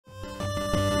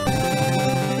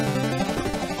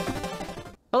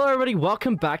everybody,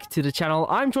 welcome back to the channel.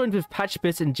 I'm joined with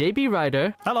Patchbits and JB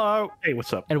Ryder. Hello. Hey,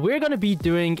 what's up? And we're going to be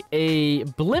doing a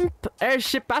blimp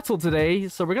airship battle today.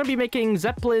 So we're going to be making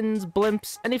zeppelins,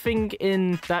 blimps, anything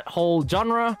in that whole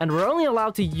genre. And we're only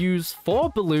allowed to use 4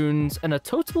 balloons and a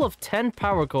total of 10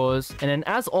 power cores. And then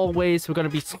as always, we're going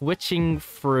to be switching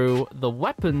through the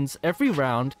weapons every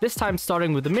round. This time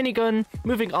starting with the minigun,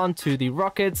 moving on to the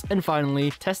rockets, and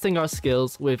finally testing our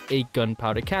skills with a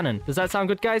gunpowder cannon. Does that sound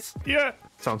good, guys? Yeah.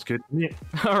 Sounds good. Yeah.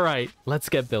 All right, let's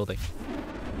get building.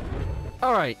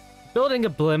 All right, building a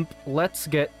blimp, let's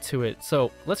get to it.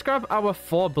 So let's grab our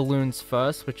 4 balloons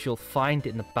first, which you'll find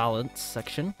in the balance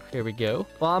section. Here we go.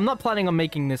 Well, I'm not planning on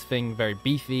making this thing very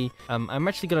beefy. I'm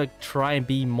actually going to try and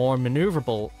be more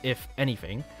maneuverable, if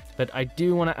anything. But I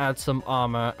do want to add some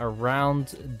armor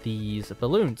around these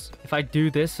balloons. If I do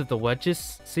this with the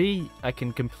wedges, see, I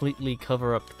can completely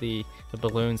cover up the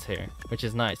balloons here, which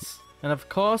is nice. And of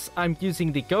course, I'm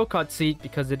using the go-kart seat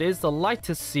because it is the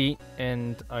lightest seat,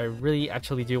 and I really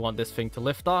actually do want this thing to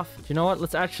lift off. You know what?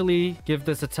 Let's actually give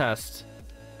this a test.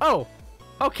 Oh,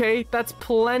 okay, that's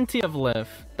plenty of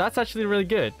lift. That's actually really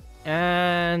good.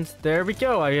 And there we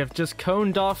go. I have just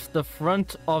coned off the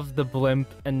front of the blimp,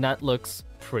 and that looks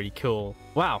pretty cool.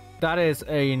 Wow, that is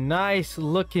a nice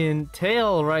looking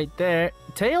tail right there.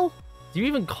 Tail? Do you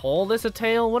even call this a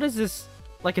tail? What is this?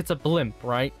 Like, it's a blimp,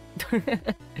 right?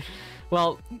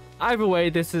 Well, either way,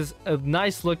 this is a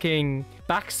nice looking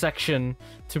back section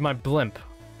to my blimp.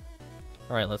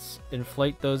 All right, let's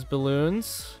inflate those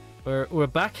balloons. We're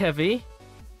back heavy.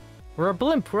 We're a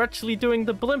blimp. We're actually doing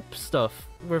the blimp stuff.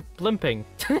 We're blimping.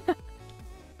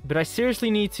 But I seriously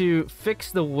need to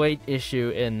fix the weight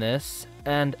issue in this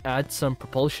and add some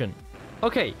propulsion.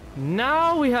 Okay,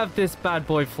 now we have this bad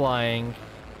boy flying.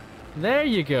 There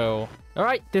you go. All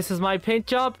right, this is my paint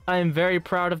job. I am very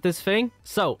proud of this thing.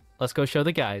 So let's go show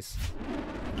the guys.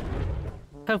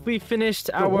 Have we finished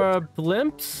our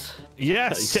blimps?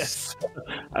 Yes. Yes.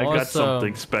 I got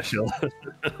something special.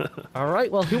 All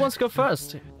right. Well, who wants to go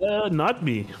first? Not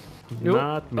me. Nope.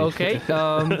 Not me. Okay.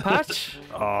 Patch.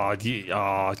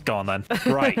 Go on then.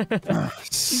 Right.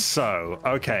 So,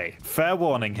 okay. Fair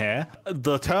warning here.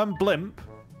 The term blimp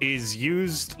is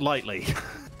used lightly.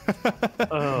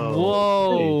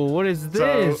 Whoa, what is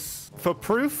this? So, for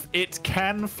proof, it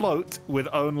can float with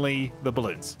only the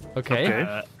balloons.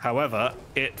 Okay. However,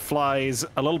 it flies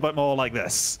a little bit more like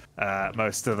this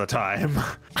most of the time.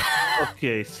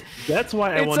 Okay, that's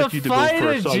why I It's wanted a you to go fighter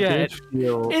first. So jet.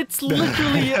 It's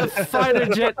literally a fighter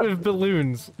jet with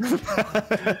balloons.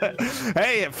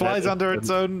 Hey, it flies under its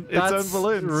own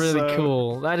balloons. Really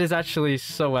cool. That is actually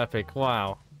so epic.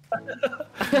 Wow.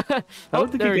 I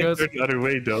don't think there you it goes. can turn the other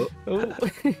way, though.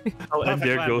 Oh, and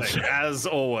there goes. As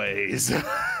always.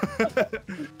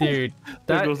 Dude,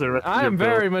 There goes the rest of I your am build.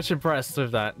 very much impressed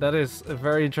with that. That is a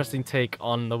very interesting take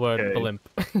on the word Okay. blimp.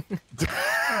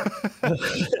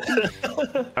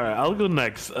 All right, I'll go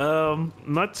next.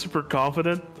 Not super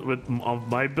confident of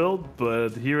my build, but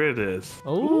here it is.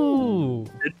 Ooh.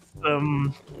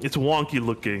 It's wonky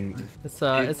looking. It's It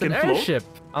an can float. airship.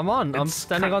 I'm on. I'm It's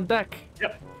standing on deck.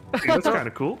 Yep. Okay, that's kind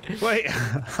of cool. Wait,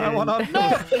 I want to...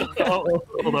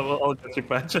 Hold on, I'll get your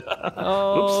patch.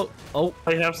 Oh. Oops. Oh.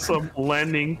 I have some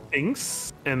landing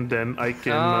things, and then I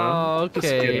can just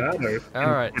okay. get out of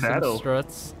All right. Some skedaddle.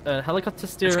 struts. Helicopter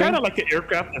steering. It's kind of like an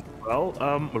aircraft as well.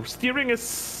 Steering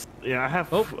is I have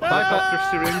bye-bye. helicopter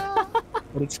steering,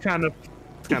 but it's kind of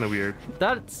weird.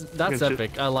 That's Good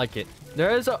epic. I like it.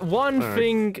 There is one All right.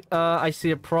 thing I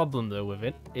see a problem though with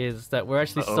it is that we're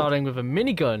actually starting with a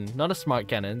minigun, not a smart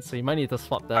cannon. So you might need to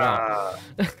swap that out.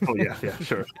 Oh yeah,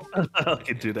 sure. I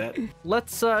can do that.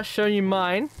 Let's show you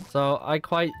mine. So I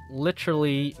quite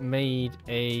literally made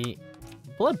a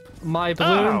blimp. My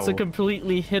balloons are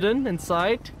completely hidden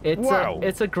inside.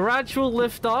 It's a gradual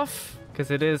lift off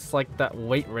because it is like that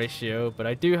weight ratio. But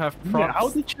I do have props. Yeah, how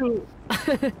did you?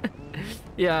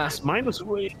 Yeah. Mine was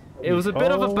way. It was a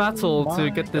bit of a battle to my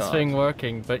get this God. thing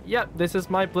working, but yeah, this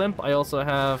is my blimp. I also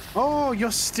have... Oh,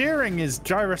 your steering is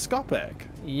gyroscopic.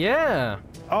 Yeah.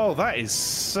 Oh, that is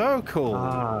so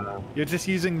cool. You're just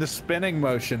using the spinning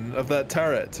motion of that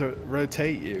turret to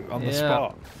rotate you on the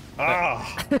spot.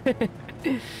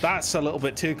 That's a little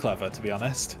bit too clever, to be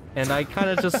honest. And I kind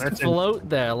of just float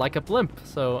there like a blimp,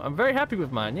 so I'm very happy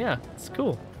with mine. Yeah, it's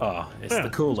cool. Oh, it's Yeah, the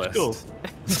coolest. cool.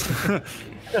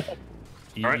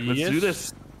 All right, let's do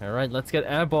this. All right, let's get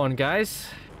airborne, guys.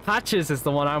 Patches is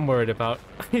the one I'm worried about.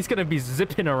 He's going to be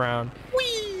zipping around.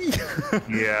 Whee!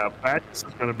 Yeah, Pat's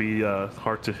gonna be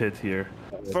hard to hit here.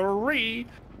 3,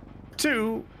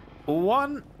 2,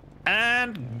 1.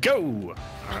 and go.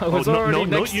 I was already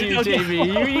next to you,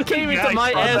 JB. You came into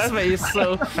my airspace,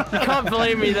 so you can't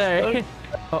blame me there.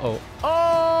 Uh-oh.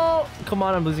 Oh! Come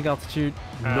on, I'm losing altitude.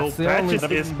 No, Patches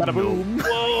is...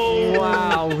 Whoa!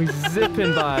 Wow, he's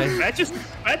zipping by. Patches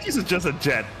is just a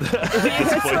jet.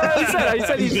 That's what I said. I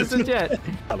said he's just a jet.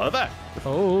 Hello there.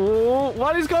 Oh,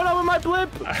 what is going on with my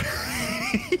blimp?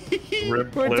 We're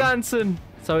Blimp. dancing.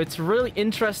 So it's really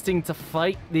interesting to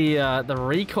fight the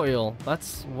recoil.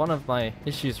 That's one of my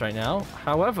issues right now.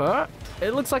 However,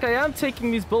 it looks like I am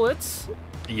taking these bullets.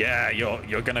 Yeah,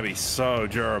 you're gonna be so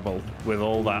durable with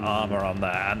all that armor on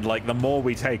there, and like the more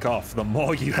we take off, the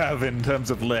more you have in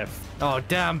terms of lift. Oh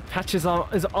damn! Patches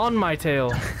is on my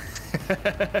tail.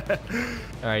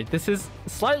 All right, this is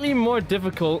slightly more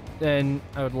difficult than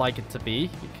I would like it to be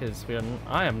because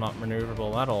I am not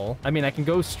maneuverable at all. I mean, I can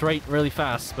go straight really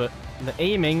fast, but the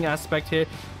aiming aspect here,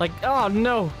 like, oh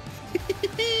no.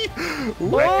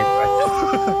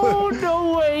 Oh,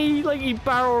 no way! Like he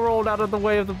barrel rolled out of the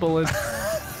way of the bullets.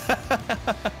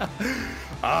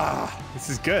 This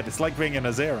is good. It's like being in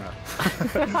a zero.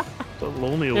 So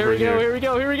lonely over here. Here we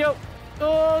go.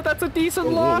 Oh, that's a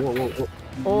decent lock.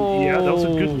 Oh. Yeah, that was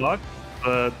a good lock.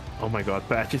 But oh my God,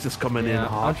 Patches is coming in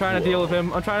hot. I'm trying to deal with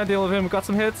him. Got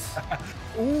some hits.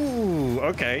 Ooh,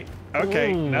 okay. Ooh,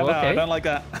 No, okay. I don't like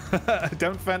that.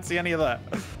 Don't fancy any of that.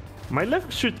 My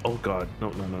left shoot. Oh God,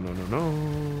 no.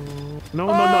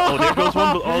 Oh, there goes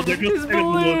one. Oh, there goes his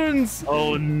balloons.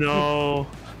 Oh no,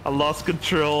 I lost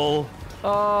control.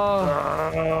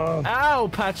 Ow,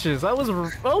 Patches. That was.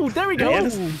 Oh, there we go.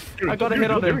 I got a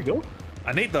hit on him. There we go.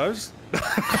 I need those.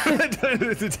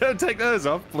 Don't take those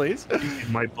off, please.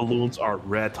 My balloons are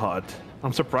red hot.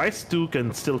 I'm surprised two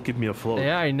can still keep me afloat.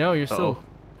 Yeah, I know. You're still.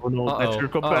 Oh no,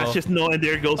 Patches. No, and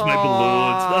there goes my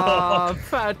balloons.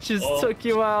 Patches took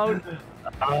you out.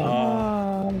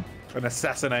 An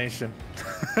assassination.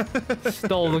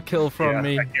 Stole the kill from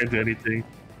me. I can't do anything.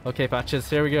 Okay, Patches,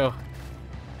 here we go.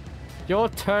 Your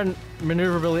turn,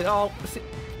 maneuverability. Oh, see,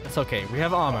 it's okay. We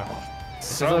have armor.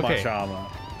 So much armor.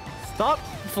 Stop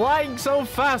flying so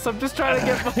fast. I'm just trying to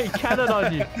get my cannon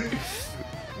on you.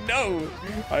 No,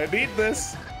 I need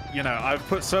this. You know, I've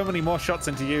put so many more shots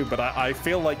into you, but I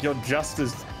feel like you're just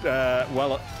as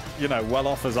well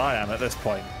off as I am at this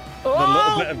point. A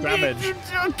little bit of damage.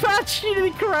 Patch, you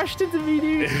nearly crashed into me,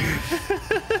 dude.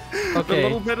 The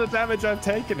little bit of damage I've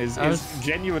taken is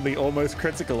genuinely almost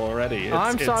critical already.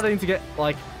 I'm starting to get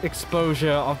like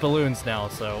exposure of balloons now,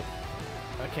 so.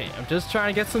 Okay, I'm just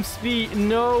trying to get some speed.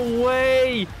 No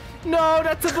way! No,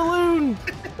 that's a balloon!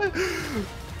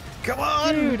 Come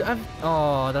on! Dude,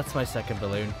 oh, that's my second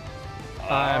balloon.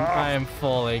 I am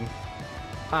falling.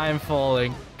 I am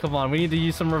falling. Come on, we need to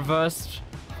use some reverse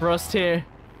thrust here.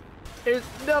 There's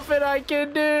nothing I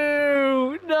can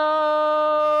do!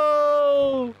 No!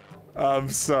 I'm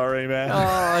sorry, man.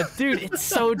 Oh, dude, it's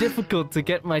so difficult to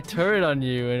get my turret on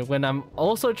you, and when I'm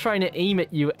also trying to aim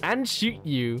at you and shoot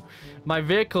you, my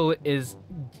vehicle is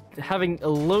having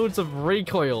loads of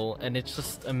recoil, and it's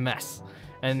just a mess.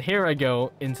 And here I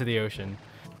go into the ocean.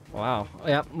 Wow.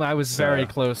 Yep, I was very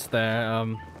close there.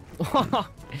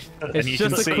 It's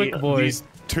just a quick void. These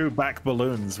two back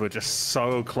balloons were just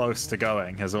so close to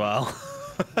going as well.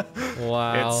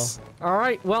 Wow. All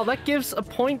right, well, that gives a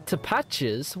point to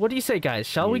Patches. What do you say, guys?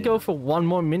 Shall we go for one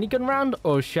more minigun round,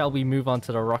 or shall we move on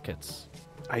to the rockets?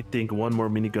 I think one more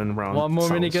minigun round. One more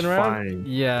minigun round?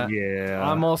 Yeah. Yeah.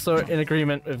 I'm also in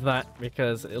agreement with that,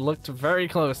 because it looked very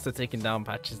close to taking down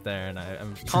Patches there, and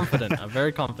I'm confident. I'm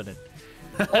very confident.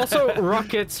 Also,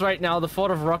 rockets right now. The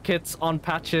thought of rockets on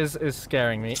Patches is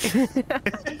scaring me.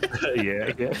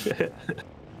 Yeah.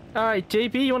 All right,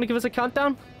 JP, you want to give us a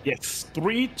countdown? Yes.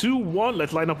 3, 2, 1.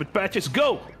 Let's line up with Patches.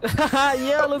 Go!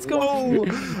 Yeah, let's go. Whoa.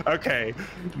 Okay.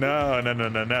 No.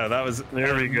 That was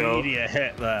there we go. Immediate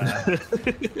hit there.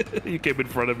 You came in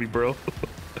front of me, bro.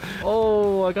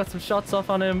 Oh, I got some shots off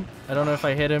on him. I don't know if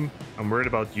I hit him. I'm worried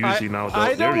about Yzuei now, though.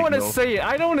 I don't want to say it.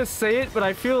 I don't want to say it, but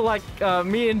I feel like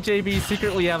me and JB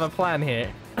secretly have a plan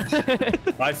here.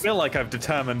 I feel like I've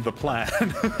determined the plan.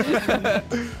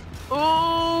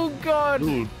 Oh, God.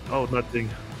 Ooh. Oh, nothing.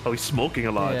 Oh, he's smoking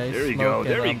a lot. Yeah, there we go.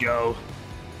 There we go.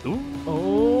 Ooh.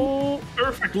 Oh.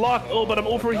 Perfect lock. Oh, but I'm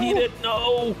overheated.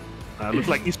 No. Looks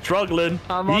like he's struggling.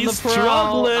 I'm on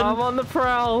the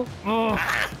prowl. Oh.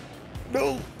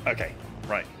 No. Okay.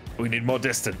 Right. We need more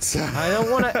distance. I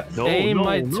don't want to aim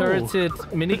my turreted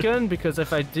minigun, because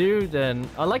if I do, then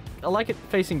I like it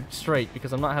facing straight,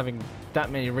 because I'm not having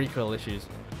that many recoil issues.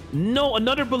 No,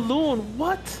 another balloon.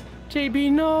 What?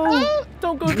 JB, no!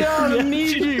 Don't go down. I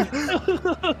need you.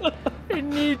 I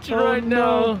need you right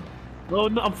now. Oh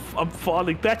no, I'm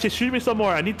falling. Patches, shoot me some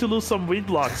more. I need to lose some weight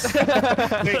blocks.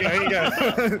 Here you go.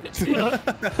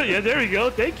 Yeah, there we go.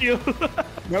 Thank you.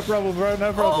 No problem, bro.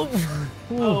 No problem.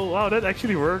 Oh wow, that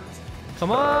actually worked.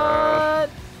 Come on!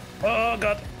 Oh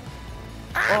god.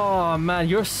 Oh man,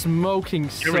 you're smoking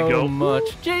Here we go. so much.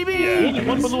 JB! Only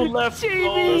one balloon left. JB!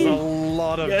 Oh, There's a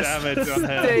lot of Yes. damage on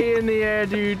him. Stay in the air,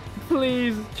 dude.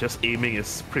 Please. just aiming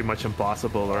is pretty much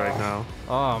impossible right now.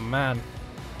 Oh man.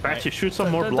 Patches, shoot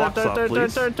some more blocks up,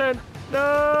 please. No!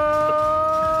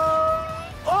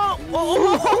 Oh!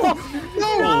 Whoa!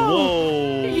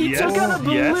 He yes, took out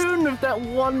a yes. balloon with that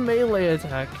one melee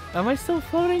attack. Am I still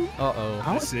floating? Uh-oh.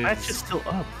 How This is Patches still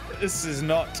up? This is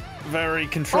not very Oh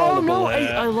controllable. no,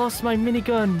 here. I lost my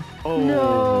minigun. Oh,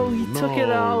 No, he took it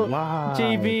no. out. Wow.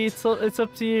 JB, it's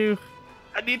up to you.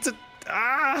 I need to.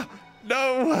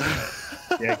 No.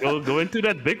 Yeah, go into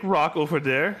that big rock over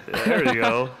there. There you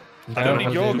go. I don't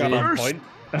need your gun on Burst. point.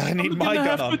 I need I'm my gonna gun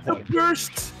have on to point.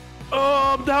 burst.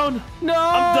 Oh, I'm down. No!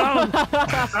 I'm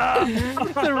down.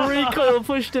 The recoil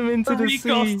pushed him into the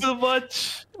Recoil's sea. too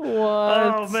much. What?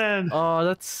 Oh man. Oh,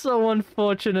 that's so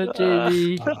unfortunate,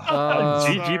 JB.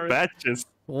 GG sorry. Patches.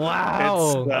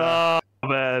 Wow. Oh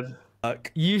man.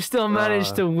 You still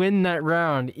managed to win that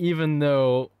round, even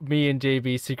though me and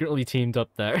JB secretly teamed up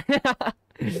there.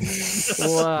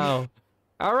 Wow.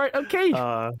 All right, okay.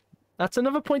 That's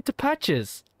another point to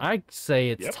Patches. I say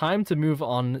it's time to move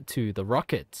on to the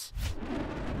rockets.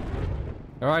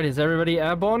 All right, is everybody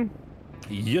airborne?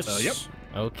 Yes. Yep.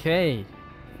 Okay.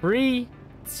 3,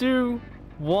 2,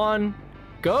 1,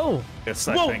 go. Yes,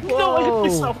 Whoa! I think. No, I hit Whoa.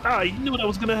 myself. I knew that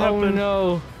was gonna happen. Oh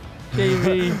no.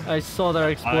 JB, I saw that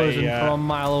explosion from a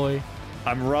mile away.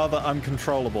 I'm rather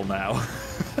uncontrollable now.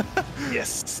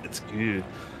 Yes, it's good.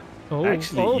 Oh,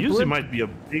 Actually, oh, Yzuei Blimp. might be a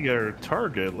bigger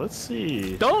target. Let's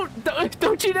see. Don't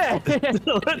you dare!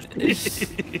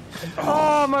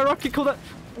 Oh, my rocket called out.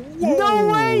 No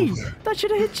way! That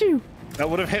should have hit you. That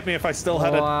would have hit me if I still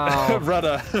had Wow. a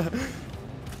rudder.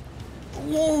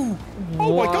 Whoa!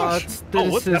 Oh my gosh! Oh,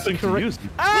 This what's is happening to correct. Yzuei?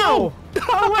 Ow!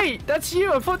 Oh wait, that's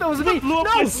you. I thought that was me. Blew up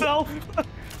No! myself.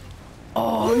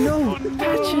 Oh no!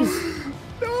 Patches!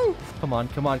 No! Come on!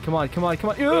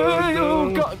 Oh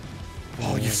no. God!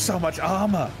 Oh, you have so much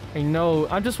armor. I know.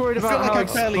 I'm just worried I feel about like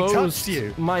how I barely touched exposed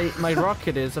you. my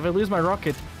rocket is. If I lose my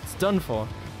rocket, it's done for.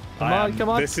 Come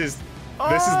on! This is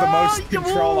the most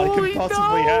control I can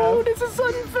possibly have. This is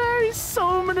unfair. He's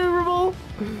so maneuverable.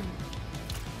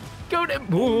 Go to.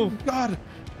 Oh God!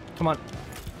 Come on.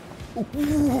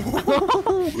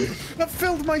 That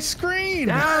filled my screen.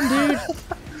 Down, dude.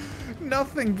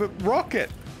 Nothing but rocket.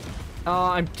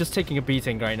 I'm just taking a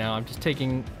beating right now. I'm just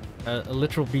taking a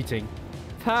literal beating.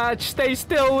 Patch, stay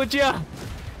still, would ya?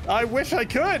 I wish I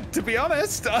could, to be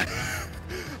honest.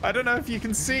 I don't know if you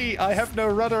can see, I have no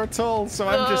rudder at all, so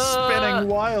I'm just spinning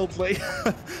wildly.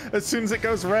 As soon as it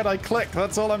goes red, I click.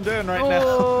 That's all I'm doing right now.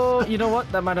 Oh, you know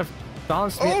what? That might have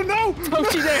balanced me. Oh no!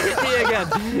 Don't you dare hit me again.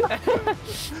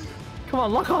 Come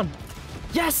on, lock on.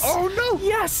 Yes! Oh no!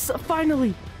 Yes!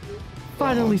 Finally!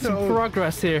 Finally, some no.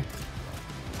 progress here.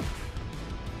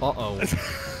 Uh-oh.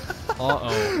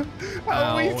 Uh-oh.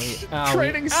 Are we Owie,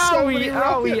 trading so owie, many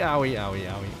owie, rockets?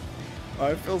 owie.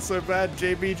 I feel so bad.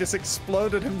 JB just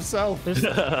exploded himself. You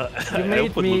made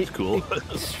Output me looks cool.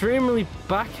 extremely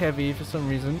back heavy for some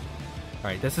reason. All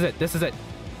right, this is it.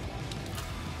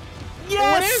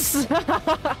 Yes!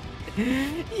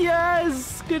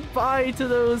 Yes! Goodbye to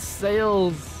those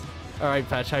sails. All right,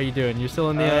 Patch, how you doing? You're still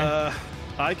in the air?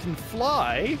 I can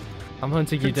fly. I'm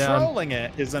hunting you down. Controlling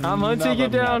it is another I'm hunting you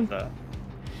down. matter.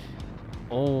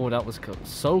 Oh, that was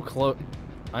so close.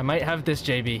 I might have this,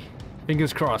 JB.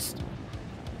 Fingers crossed.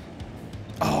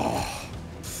 Oh.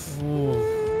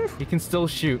 Ooh. He can still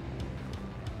shoot.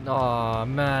 Oh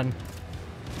man.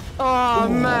 Oh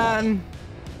man.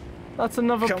 That's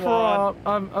another Come prop.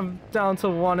 I'm down to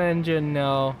one engine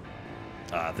now.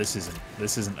 This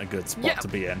isn't a good spot to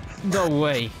be in. No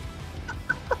way.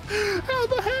 How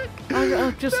the heck?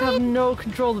 I just have no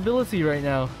controllability right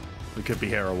now. We could be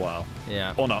here a while.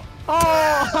 Yeah. Or not.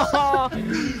 Oh!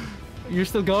 You're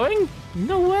still going?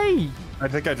 No way. I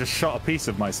think I just shot a piece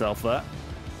of myself there.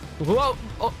 Whoa!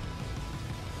 Oh.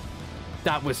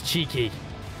 That was cheeky.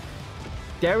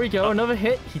 There we go, another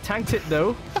hit. He tanked it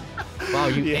though. Wow,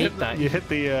 you ate that. You hit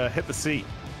the seat.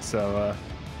 So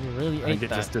You really I ate think it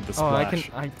that. just did the Oh, splash.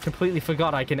 I completely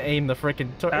forgot I can aim the frickin'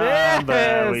 Ah,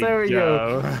 there Yes, there we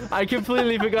go. go. I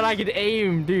completely forgot I could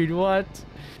aim, dude. What?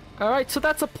 All right, so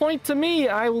that's a point to me.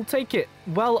 I will take it.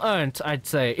 Well earned, I'd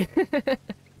say.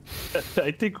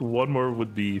 I think one more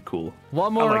would be cool.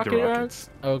 One more I like the rocket round? rockets.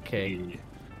 Okay,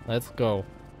 let's go.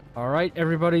 All right,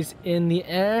 everybody's in the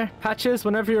air. Patches,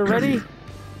 whenever you're ready.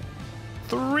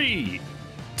 3,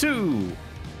 2,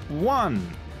 1.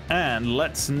 And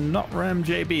let's not ram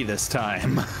JB this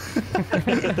time.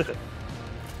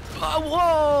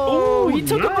 Whoa! Ooh, He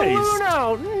took a balloon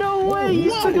out! No way!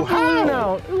 You took a balloon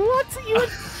out! What?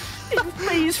 You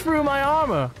phased through my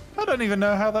armor! I don't even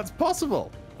know how that's possible.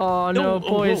 Oh no,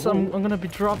 boys! I'm gonna be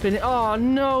dropping it. Oh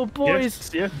no, boys!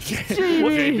 Yes.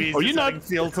 JB! Are you not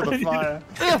fuel to the fire?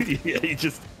 Yeah,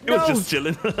 he was just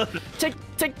chilling.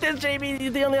 Take this, JB!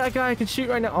 You're the only guy I can shoot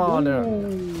right now. Oh no!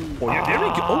 Oh yeah, there we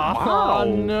go. Oh wow!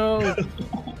 Oh no!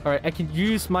 All right, I can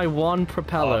use my one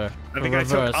propeller. I think I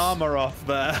took armor off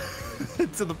there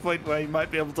to the point where he might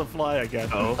be able to fly again.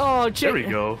 Oh, there we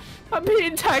go. I'm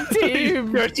being tag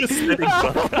team. You're just sitting.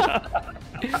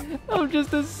 I'm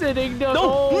just a sitting duck.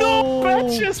 No,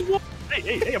 Patches!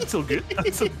 Hey, I'm still good.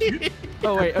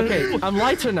 Oh wait, okay. I'm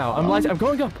lighter now. I'm lighter. I'm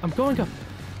going up.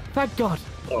 Thank God.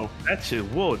 Oh, Patches!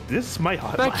 Whoa, this is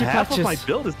half Patches. of my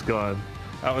build is gone.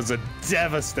 That was a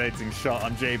devastating shot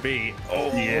on JB. Oh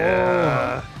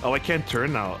yeah. Oh, I can't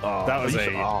turn now. Oh, that was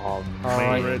man.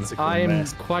 I am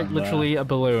quite literally a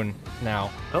balloon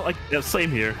now. Oh, same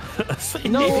here.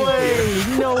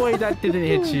 No way that didn't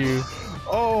hit you.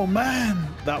 Oh man,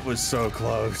 that was so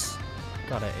close.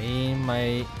 Gotta aim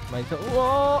my.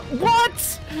 Whoa!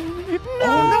 What?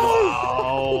 No!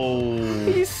 Oh,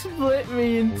 He split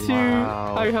me in two.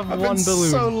 Wow. I have I've one been balloon.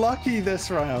 so lucky this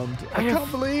round. I can't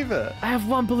believe it. I have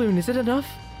one balloon. Is it enough?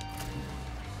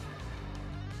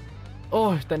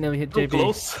 Oh, that nearly hit JB.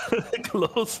 Close.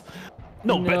 Close.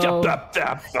 No, No.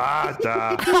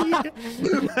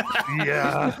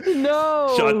 Yeah.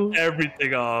 No. Shut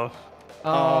everything off.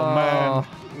 Oh man,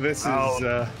 this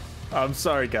is. I'm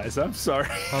sorry, guys. I'm sorry.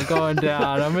 I'm going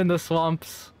down. I'm in the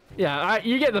swamps. Yeah,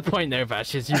 you get the point there,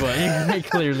 Patches. You won. You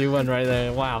clearly won right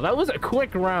there. Wow, that was a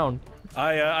quick round.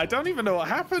 I don't even know what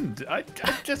happened.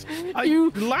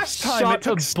 You last time shot it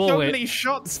took a so bullet many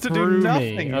shots to do through me,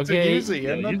 nothing okay? to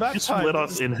Yzuei, and then that You time split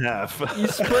us in half. You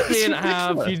split me in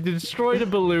half. ridiculous. You destroyed a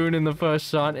balloon in the first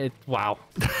shot. Wow.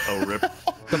 Oh, rip.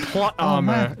 The plot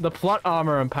armor. The plot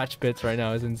armor on Patch Bits right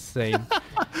now is insane.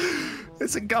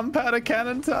 It's a gunpowder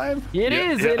cannon time. It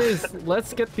is.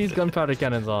 Let's get these gunpowder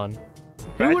cannons on.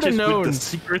 Who would have Patches with known? the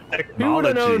secret technology. Who would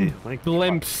have known Like,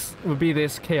 blimps would be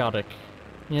this chaotic?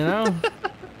 You know?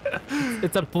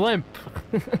 It's a blimp.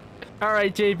 All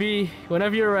right, JB,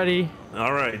 whenever you're ready.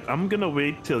 all right, I'm gonna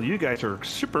wait till you guys are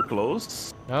super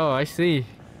close. Oh, I see.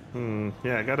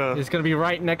 Yeah, I gotta. He's gonna be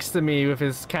right next to me with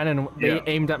his cannon Yeah.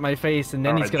 aimed at my face, and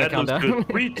then he's gonna count down. Good.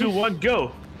 3, 2, 1,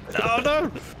 go! Oh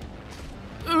no!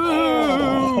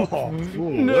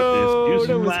 Ooh! No, What is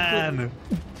that was Man,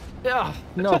 Yeah,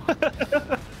 no.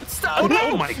 Stop!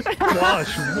 Oh my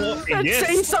gosh! What? That Yes!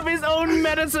 tastes of his own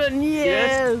medicine.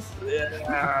 Yes.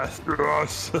 Yes!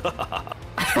 Yes!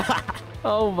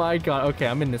 Oh my God. Okay,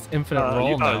 I'm in this infinite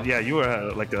roll now. Yeah, you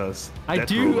were like a. I death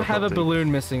do roll or have a something.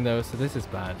 balloon missing though, so this is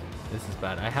bad. This is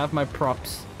bad. I have my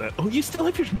props. Oh, you still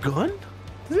have your gun?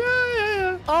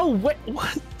 yeah. Oh wait,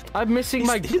 What? I'm missing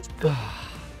my.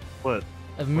 What?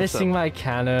 I'm missing my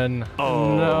cannon.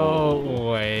 Oh. No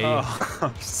way.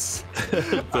 Oh,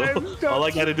 All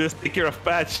I gotta do is take care of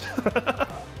Patch.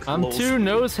 I'm Close. too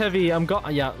nose heavy. I'm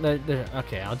got. Yeah.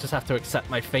 Okay. I'll just have to accept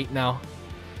my fate now.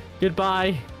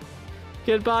 Goodbye.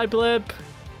 Goodbye, Blimp.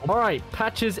 All right.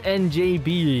 Patches and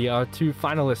JB are two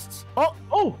finalists. Oh,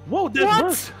 whoa, that What?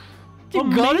 worked. You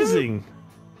got him? Amazing.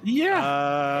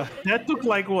 Yeah. That took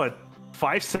like what?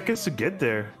 5 seconds to get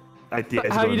there.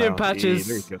 How you doing, Patches?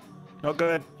 There you go. not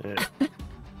good. Yeah.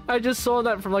 I just saw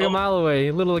that from like a mile away.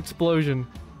 A little explosion.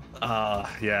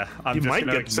 Yeah. I'm You just might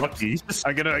gonna get accept, lucky.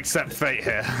 I'm gonna accept fate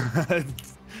here.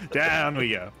 Down we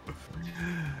go.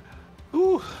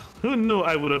 Ooh, who knew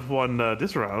I would have won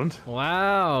this round?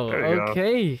 Wow. There you go.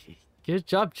 Okay. Good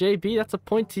job, JB. That's a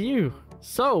point to you.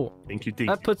 So Thank you.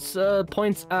 that puts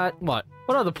points at what?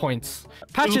 What are the points?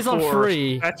 Patches 2 on for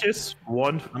 3. Patches,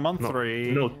 1. I'm on No,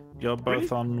 3. No, You're both Really?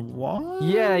 on 1?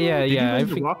 Yeah.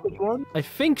 I I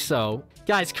think so.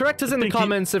 Guys, correct us in the think he-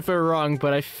 comments if we're wrong,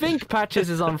 but I think Patches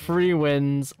is on 3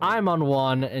 wins. I'm on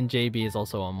 1, and JB is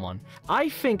also on 1. I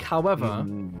think, however,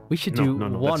 we should do No,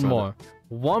 one that's not more.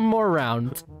 One more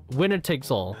round. Winner takes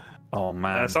all. Oh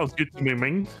man. That sounds good to me,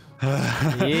 Ming.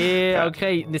 Yeah,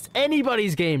 okay. It's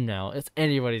anybody's game now. It's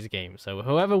anybody's game. So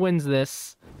whoever wins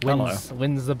this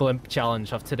wins the blimp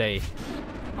challenge of today.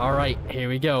 All right, here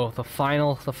we go. The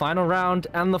final round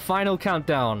and the final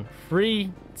countdown.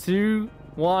 3, 2,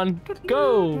 1,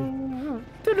 go!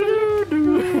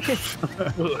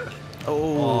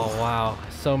 Oh wow,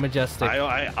 so majestic.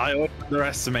 I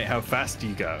underestimate how fast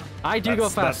you go. I do go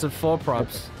That's- fast with 4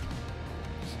 props.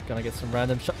 Gonna get some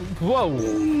random shot. Whoa!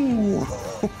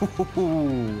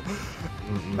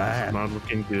 Man, not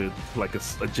looking good. Like a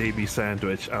JB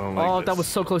sandwich. I don't like Oh, this. that was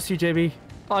so close to you, JB.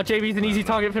 Oh, JB's an easy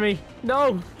target for me.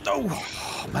 No!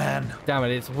 Oh, man. Damn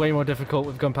it, it's way more difficult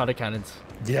with gunpowder cannons.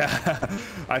 Yeah,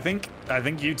 I think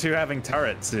you two having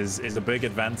turrets is a big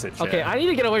advantage. Okay, here. I need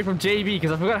to get away from JB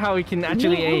because I forgot how he can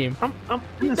actually aim. I'm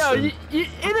No, innocent. you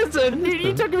innocent!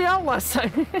 You took me out last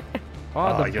time.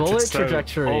 Oh, the you're bullet just so-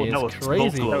 trajectory that is was so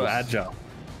crazy. close. So agile.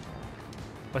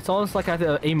 It's almost like I had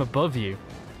to aim above you.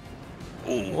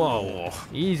 Ooh. Whoa.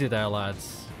 Easy there,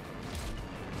 lads.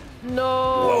 No!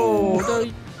 Whoa. No,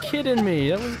 you're kidding me.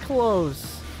 That was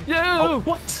close. Yo! Oh,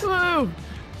 what? Whoa!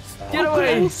 Get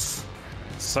away!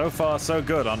 So far, so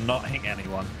good on not hitting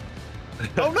anyone.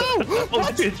 Oh no! Oh,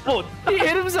 bitch. Oh, He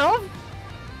hit himself?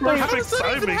 Wait, how perfect does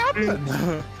that even timing.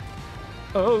 happen?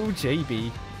 Oh,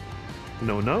 JB.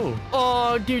 No.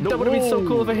 Oh, dude, that would have been so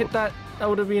cool if I hit that. That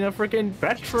would have been a freaking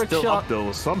That's trick still shot. up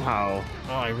though, somehow.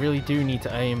 Oh, I really do need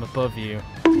to aim above you.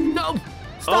 No!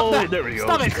 Stop Oh, that! there we go.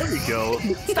 Stop it! There we go.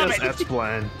 Stop Just it. as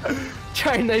planned.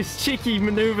 Trying those cheeky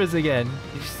maneuvers again.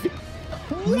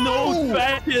 No,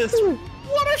 Baptist!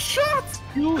 What a shot!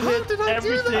 You How hit did I do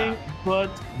everything that? but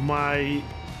my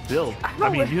build. I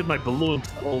mean, you hit my balloons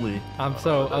only. I'm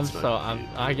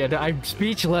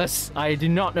speechless. I do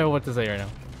not know what to say right now.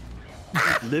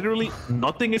 Literally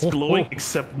nothing is glowing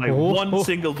except my one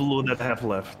single balloon that I have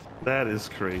left. That is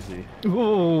crazy.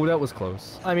 Oh, that was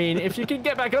close. I mean, if you could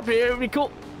get back up here, it would be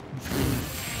cool.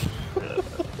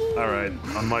 All right,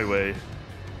 on my way.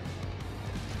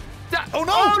 Oh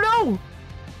no! Oh no!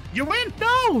 You win!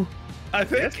 No! I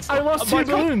think. Yes. I lost two my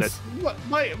God. balloons.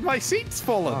 My seat's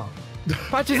fallen. Oh.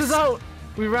 Patches is out.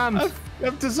 We rammed.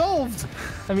 I've dissolved.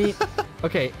 I mean,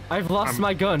 okay, I've lost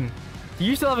my gun. Do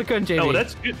you still have a gun, JB? Oh,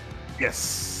 that's good.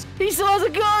 Yes. He still has a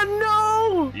gun.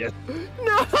 No. Yes.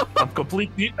 No. I'm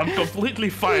completely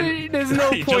fine. There's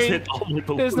no You just point. hit all my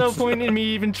balloons. There's no point in me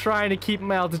even trying to keep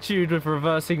my altitude with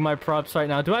reversing my props right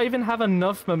now. Do I even have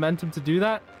enough momentum to do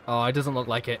that? Oh, it doesn't look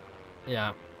like it.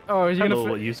 Yeah. Oh, are you Hello,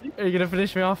 gonna Yzuei. are you gonna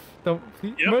finish me off? Don't,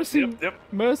 please. Yep, Mercy, Yep.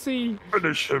 mercy,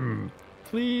 Finish him.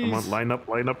 please. Come on, line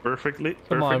up perfectly.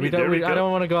 Come on, Perfectly. I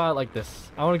don't want to go out like this.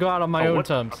 I want to go out on my Oh, own what?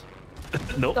 terms.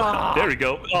 Nope. Ah. There we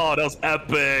go. Oh, that was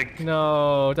epic.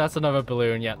 No, that's another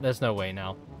balloon. Yeah, there's no way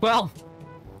now. Well,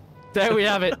 there we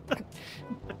have it.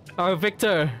 Our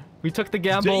victor. We took the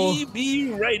gamble.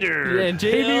 JB Rider. Yeah, and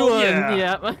JB Hell won. yeah.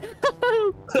 Yeah.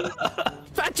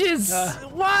 Patches!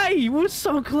 Why? You were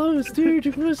so close, dude.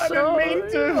 You were so... didn't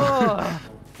mean to.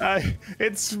 Oh.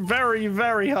 It's very,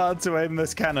 very hard to aim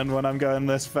this cannon when I'm going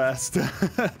this fast.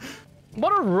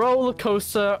 What a roller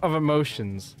coaster of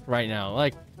emotions right now.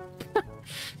 Like,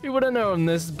 you would have known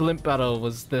this blimp battle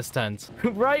was this tense.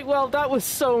 Right? Well, that was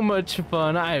so much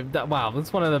fun. Wow,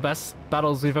 that's one of the best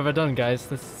battles we've ever done, guys.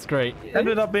 This is great.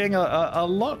 Ended up being a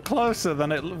lot closer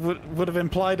than it would have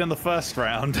implied in the first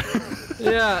round.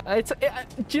 Yeah,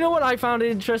 do you know what I found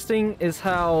interesting is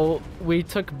how we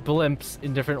took blimps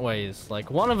in different ways. Like,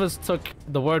 one of us took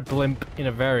the word blimp in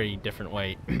a very different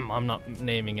way. I'm not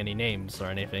naming any names or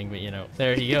anything, but you know,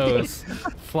 there he goes,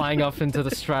 flying off into the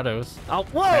stratos. Oh,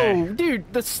 whoa,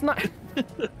 dude, the snipe.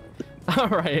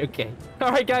 Alright, okay.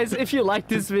 Alright, guys, if you like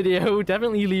this video,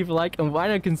 definitely leave a like and why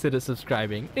not consider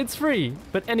subscribing? It's free.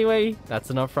 But anyway,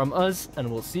 that's enough from us, and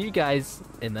we'll see you guys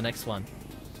in the next one.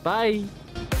 Bye.